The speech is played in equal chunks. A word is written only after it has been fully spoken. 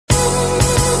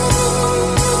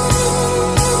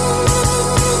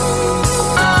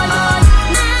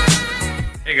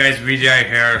Guys, Vijay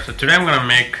here. So today I'm gonna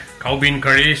make cow bean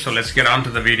curry, so let's get on to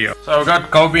the video. So I've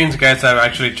got cow beans, guys. I've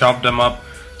actually chopped them up.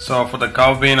 So for the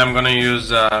cow bean I'm gonna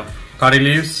use curry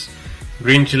leaves,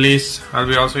 green chilies. I'll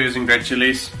be also using red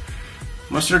chilies,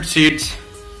 mustard seeds,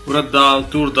 urad dal,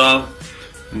 tur dal,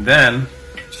 and then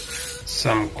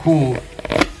some coconut.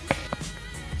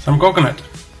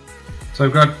 So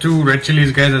I've got 2 red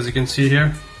chilies, guys, as you can see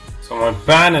here. So my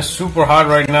pan is super hot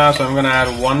right now, so I'm gonna add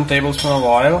 1 tablespoon of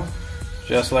oil,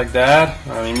 just like that.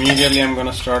 And immediately I'm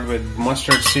gonna start with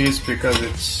mustard seeds because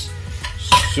it's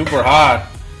super hot.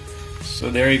 So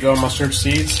there you go, mustard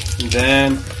seeds. And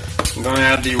then I'm gonna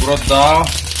add the urad dal.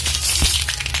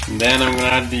 And then I'm gonna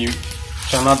add the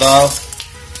chana dal.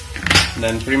 And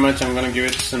then pretty much I'm gonna give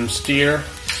it some stir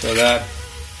so that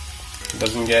it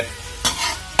doesn't get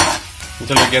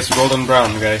until it gets golden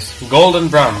brown, guys. Golden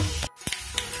brown.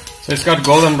 So it's got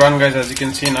golden brown, guys, as you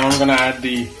can see. Now I'm gonna add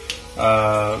the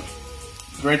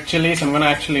red chilies. I'm gonna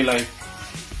actually like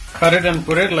cut it and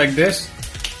put it like this,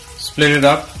 split it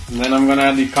up, and then I'm gonna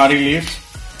add the curry leaves,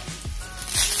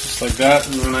 just like that.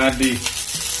 I'm gonna add the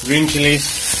green chilies.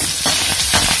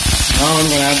 Now I'm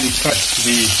gonna add the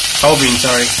cow bean.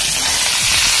 Sorry.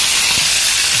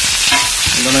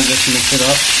 I'm gonna just mix it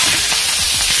up.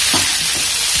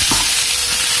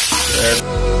 There.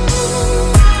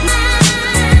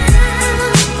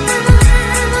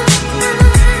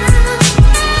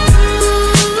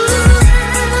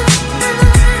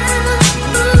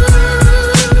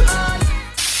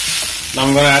 Now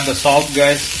I'm gonna add the salt,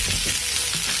 guys,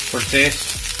 for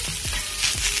taste.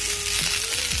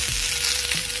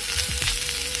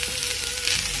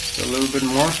 Just a little bit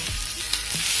more.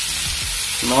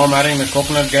 Now I'm adding the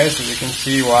coconut, guys. As you can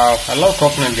see, wow, I love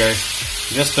coconut, guys.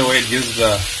 Just the way it gives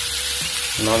the,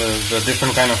 the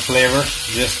different kind of flavor,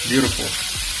 just beautiful.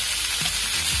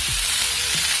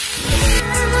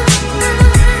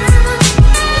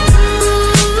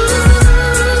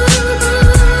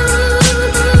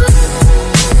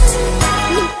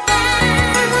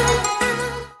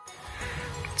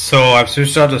 So I've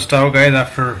switched off the stove, guys,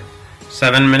 after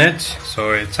 7 minutes.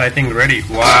 So it's, I think, ready.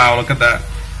 Wow, look at that.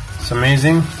 It's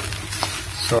amazing.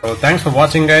 So thanks for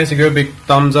watching, guys. Give a big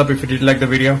thumbs up if you did like the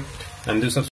video, and do subscribe.